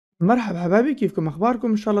مرحبا حبايبي، كيفكم اخباركم؟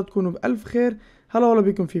 ان شاء الله تكونوا بالف خير. هلا والله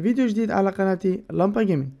بكم في فيديو جديد على قناتي لمبا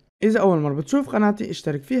جيمنج. اذا اول مره بتشوف قناتي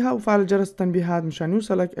اشترك فيها وفعل جرس التنبيهات مشان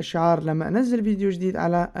يوصلك اشعار لما انزل فيديو جديد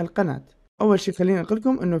على القناه. اول شي خليني اقول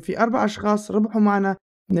لكم انه في 4 اشخاص ربحوا معنا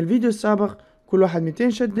من الفيديو السابق، كل واحد 200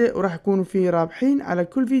 شده، وراح يكونوا في رابحين على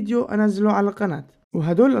كل فيديو انزله على القناه.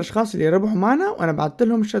 وهدول الاشخاص اللي ربحوا معنا وانا بعثت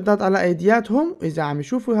لهم الشدات على ايدياتهم، واذا عم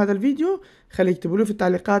يشوفوا هذا الفيديو خلي يكتبوا لي في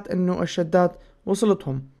التعليقات انه الشدات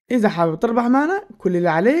وصلتهم. إذا حابب تربح معنا كل اللي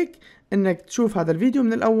عليك إنك تشوف هذا الفيديو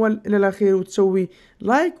من الأول إلى الأخير وتسوي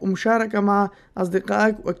لايك ومشاركة مع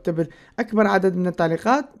أصدقائك، واكتب أكبر عدد من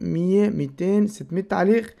التعليقات، 100 200 600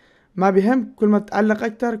 تعليق ما بهم. كل ما تتعلق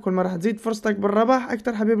أكتر كل ما راح تزيد فرصتك بالربح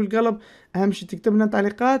أكتر حبيب القلب. أهم شي تكتب لنا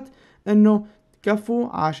تعليقات إنه كفو،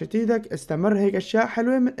 عاشت ايدك، استمر، هيك أشياء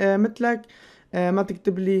حلوة مثلك. ما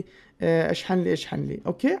تكتب لي اشحن لي.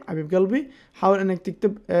 اوكي حبيب قلبي، حاول انك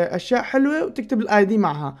تكتب اشياء حلوه وتكتب الاي دي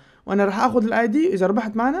معها، وانا راح اخذ الاي دي. اذا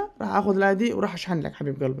ربحت معنا راح اخذ الاي دي وراح اشحن لك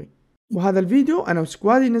حبيب قلبي. وهذا الفيديو انا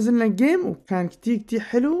وسكوادي نزلنا جيم وكان كتير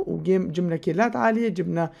حلو، وجيم جبنا كيلات عاليه،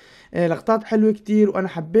 جبنا لقطات حلوه كتير، وانا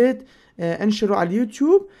حبيت انشره على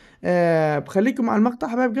اليوتيوب. بخليكم مع المقطع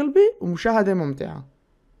حبايب قلبي ومشاهده ممتعه.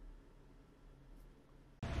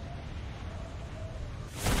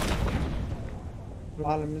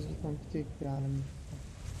 العالم نزلت من كتير في عالم،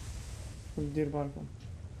 دير بالكم.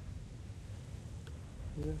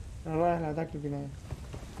 انا رايح لهذاك البناية.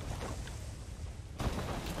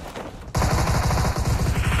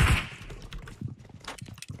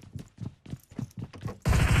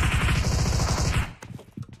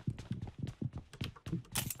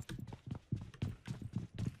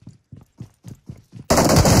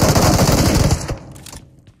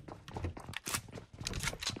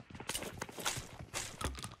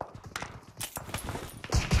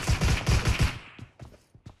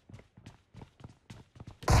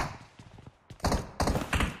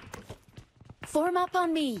 Form up on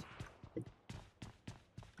me.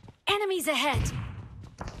 Enemies ahead.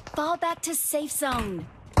 Fall back to safe zone.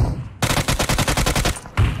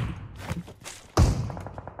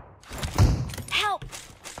 Help!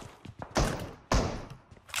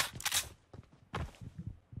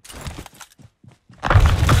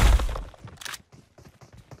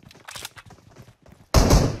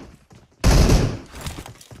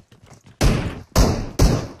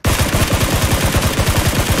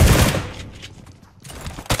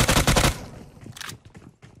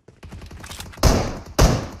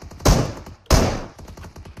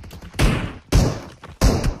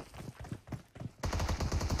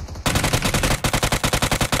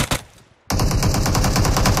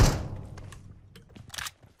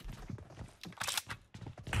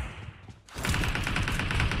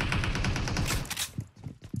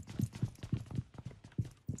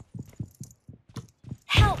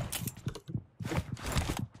 Help!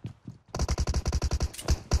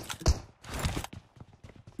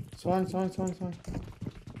 ثواني.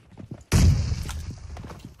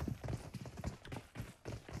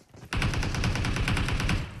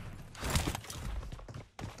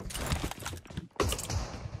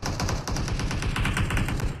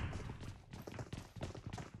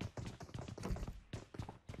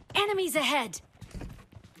 Enemies ahead.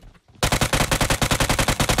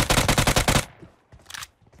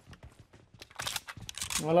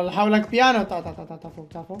 والله اللي حولك بيانو. تا فوق.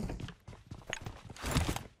 تا هون.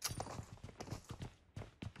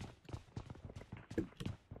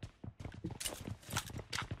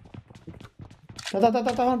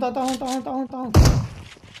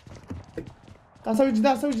 تا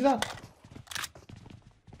سوي جدار.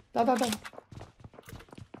 تا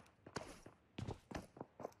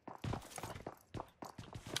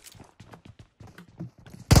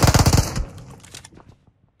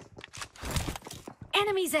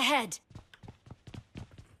Enemies ahead.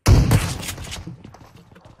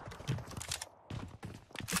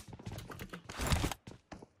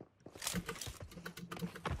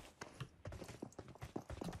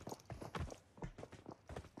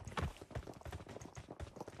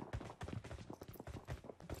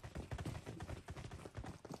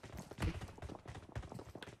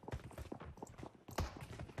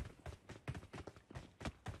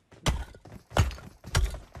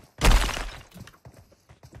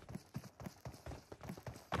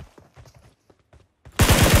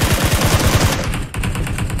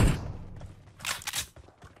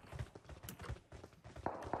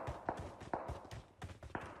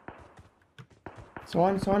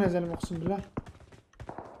 ثواني يا زلمه، اقسم بالله.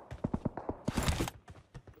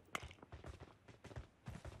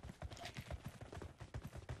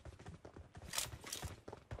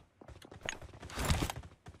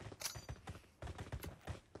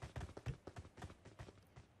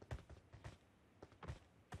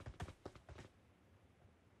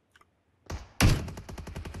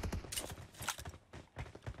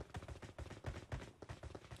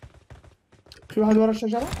 في واحد ورا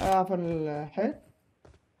الشجرة، عفوا الحيط.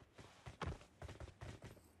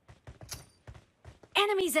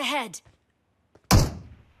 Enemies ahead.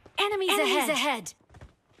 Enemies ahead.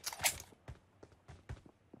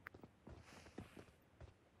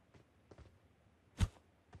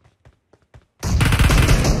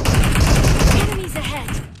 Enemies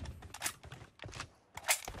ahead.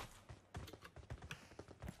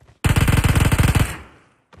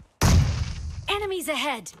 Enemies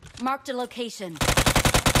ahead. Marked a location.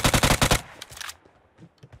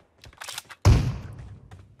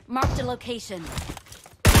 Marked a location.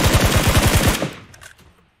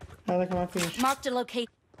 هذا كمان فينش. Marked a location.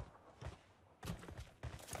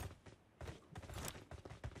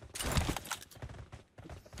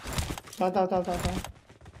 تعال.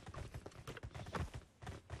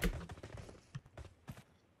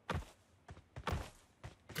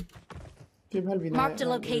 في بهالبناية. Marked a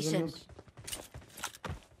location.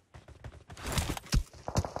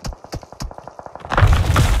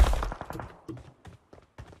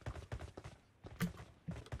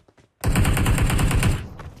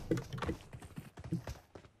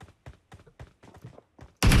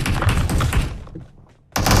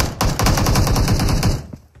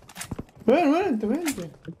 وين انت؟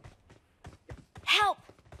 Help!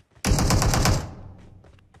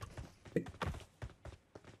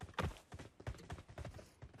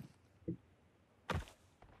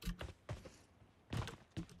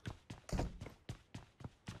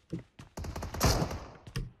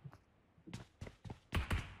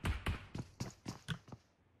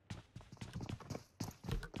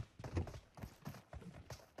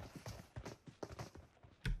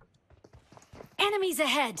 Enemies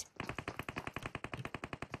ahead.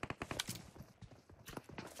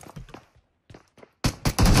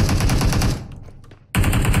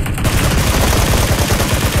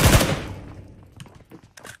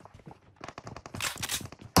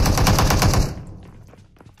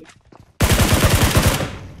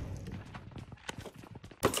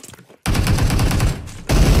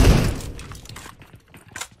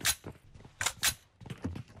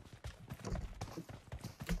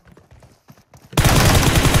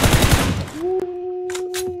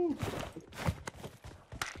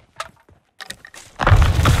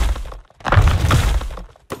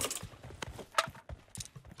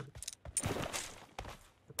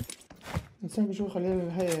 الإنسان بشوف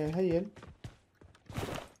خلينا هيل.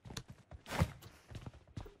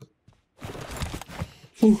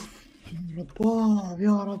 اوف يا رباب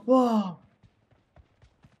يا رباب.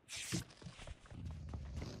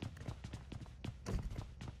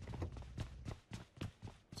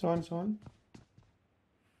 ثواني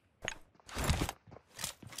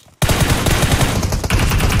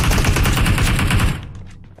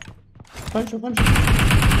فنشو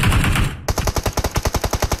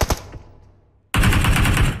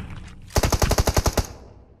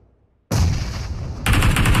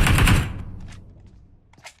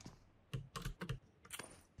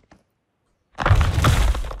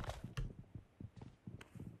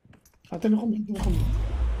اعطيني خمسة.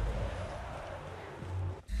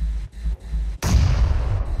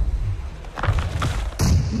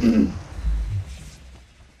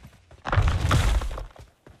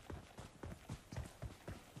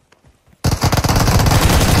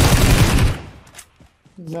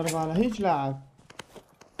 ضرب على هيك لاعب.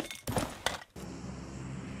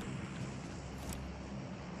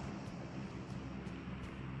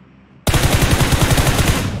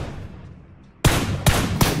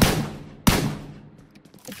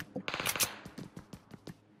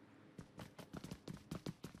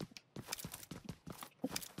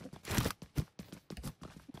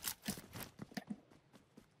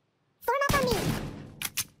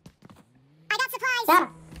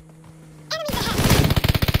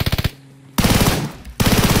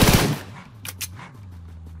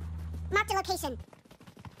 Location.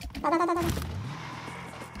 Drop.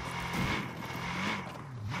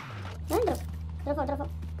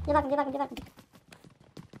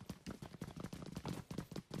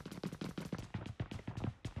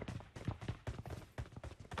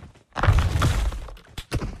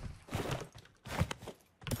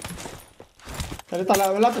 خليه طلع.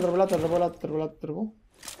 لا تضربه.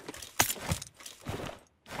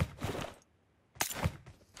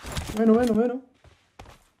 وينه؟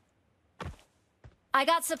 I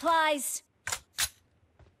got supplies.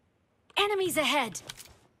 Enemies ahead.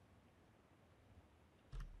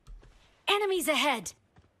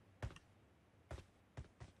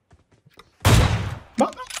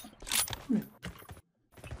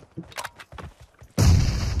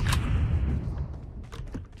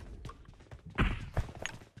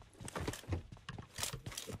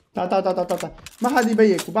 تعال تعال تعال تعال تعال. ما حد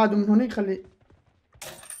يبيك، وبعده من هونيك خليه.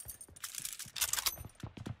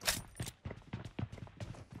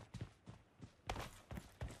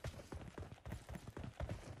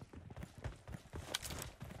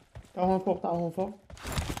 تعال هون فوق، تعال هون فوق.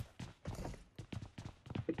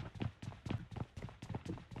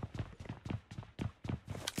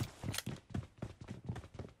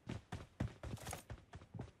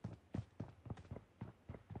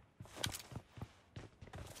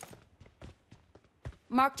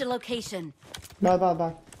 Marked a location.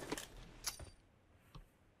 بعد.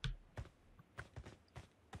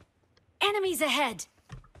 Enemies ahead.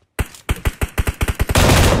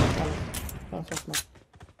 خلاص اسمع.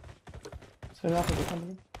 خلينا ناخذ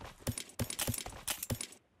الحمد.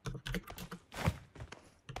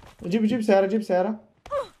 جيب سيارة.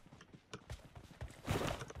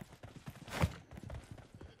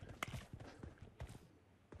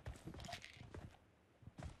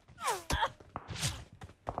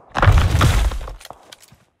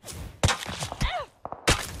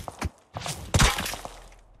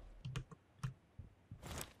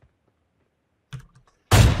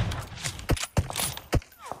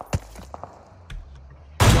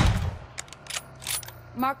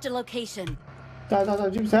 Marked a location.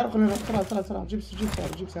 تعال جيب سيارة. خلينا بسرعة.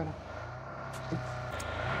 جيب سيارة.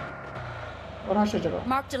 وراها شجرة.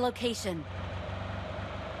 Marked a location.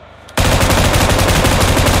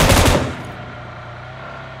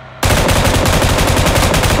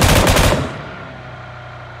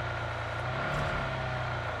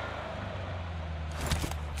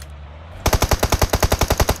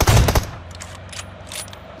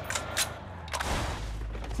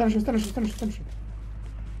 استنى شو.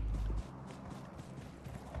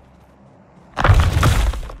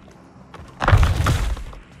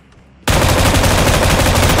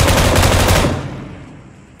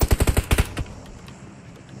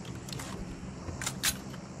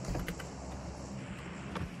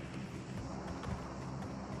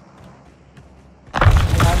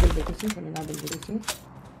 خلينا نعدل البيتي.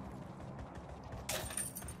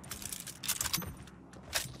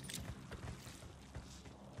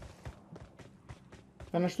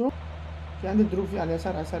 انا شو في عندي دروب على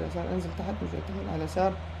اليسار. انزل تحت. مش تحت، على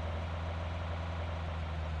اليسار.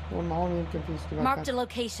 هون معون يمكن في Marked اشتراكات. a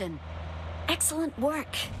location. Excellent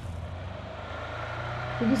work.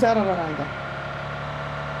 في سيارة راح عندها.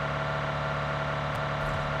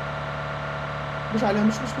 مش عليها.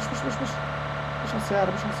 مش على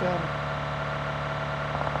السيارة.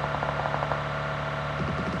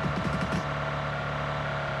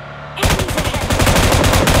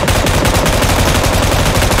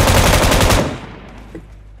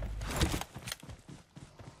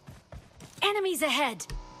 Enemies ahead.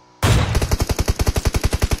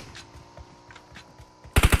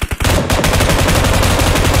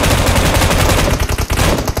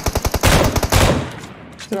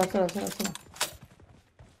 بسرعة.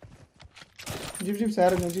 جيب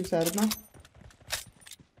سيارتنا.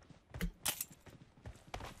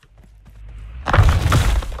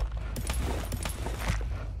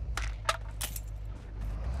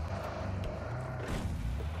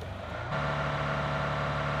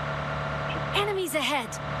 Enemies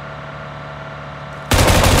ahead.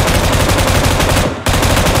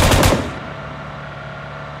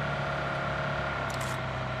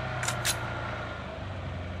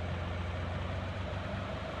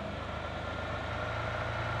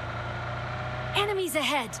 Enemies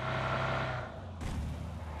ahead.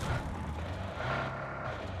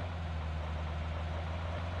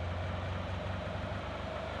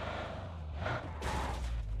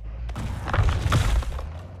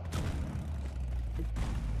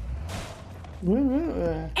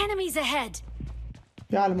 وين Enemies ahead.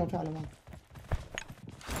 في علم.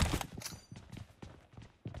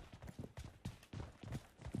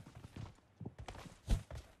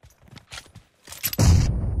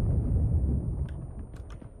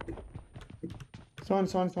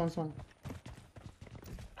 ثواني.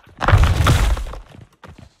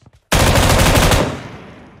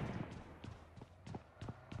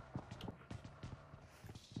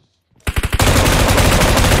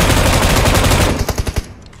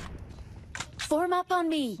 Form up on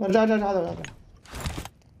me. رجع هذا.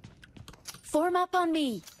 Form up on me.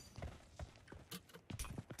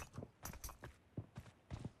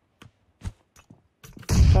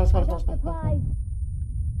 خلاص.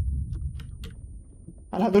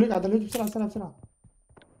 على هذوليك بسرعة.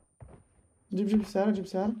 جيب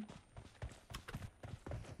السيارة.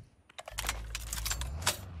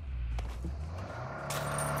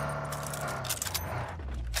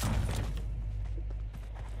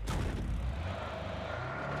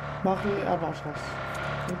 باقي 4 أشخاص.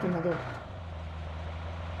 يمكن هذول.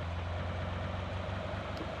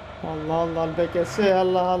 الله الله البي سي،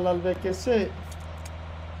 الله الله البي سي.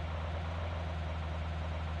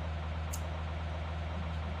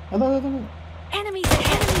 هذول Enemies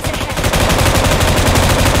ahead!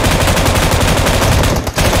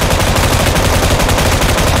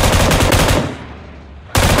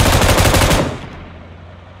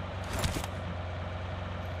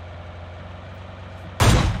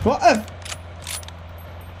 وقف.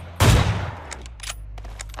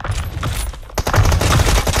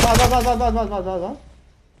 بعد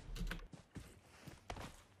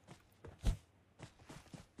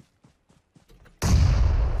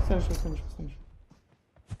استنى شوي.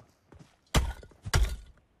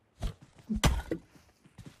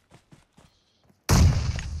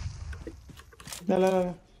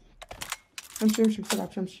 لا امشي بسرعة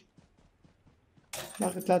امشي.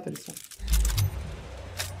 باقي 3 لسه.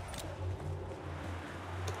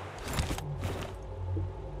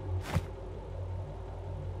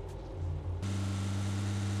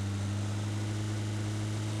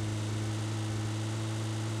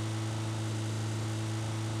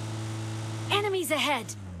 Enemies ahead!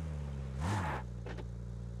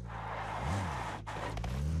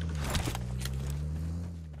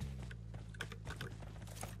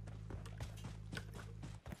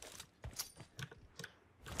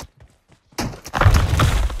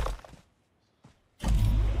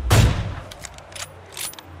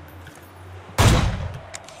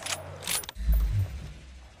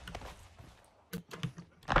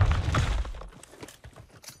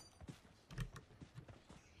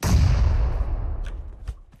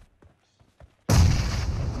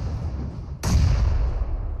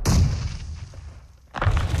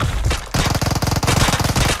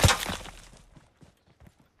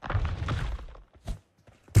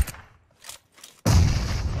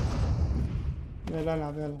 يلا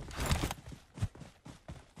العب.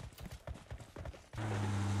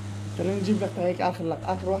 خلينا نجيب لك هيك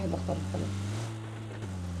اخر واحد اختار الخلق.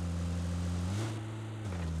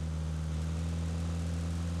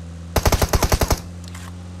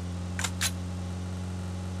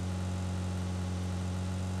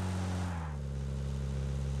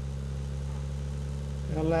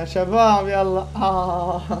 يلا يا شباب يلا.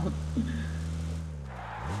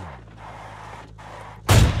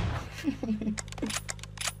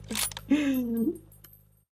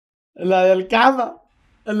 لا يا الكعبة،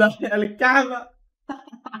 لا يا الكعبة.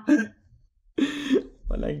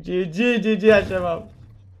 ولك جي يا شباب.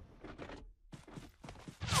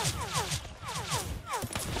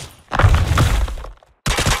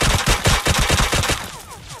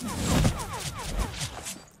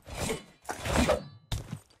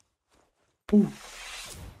 اوه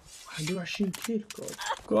 21 كثير.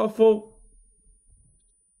 كفو.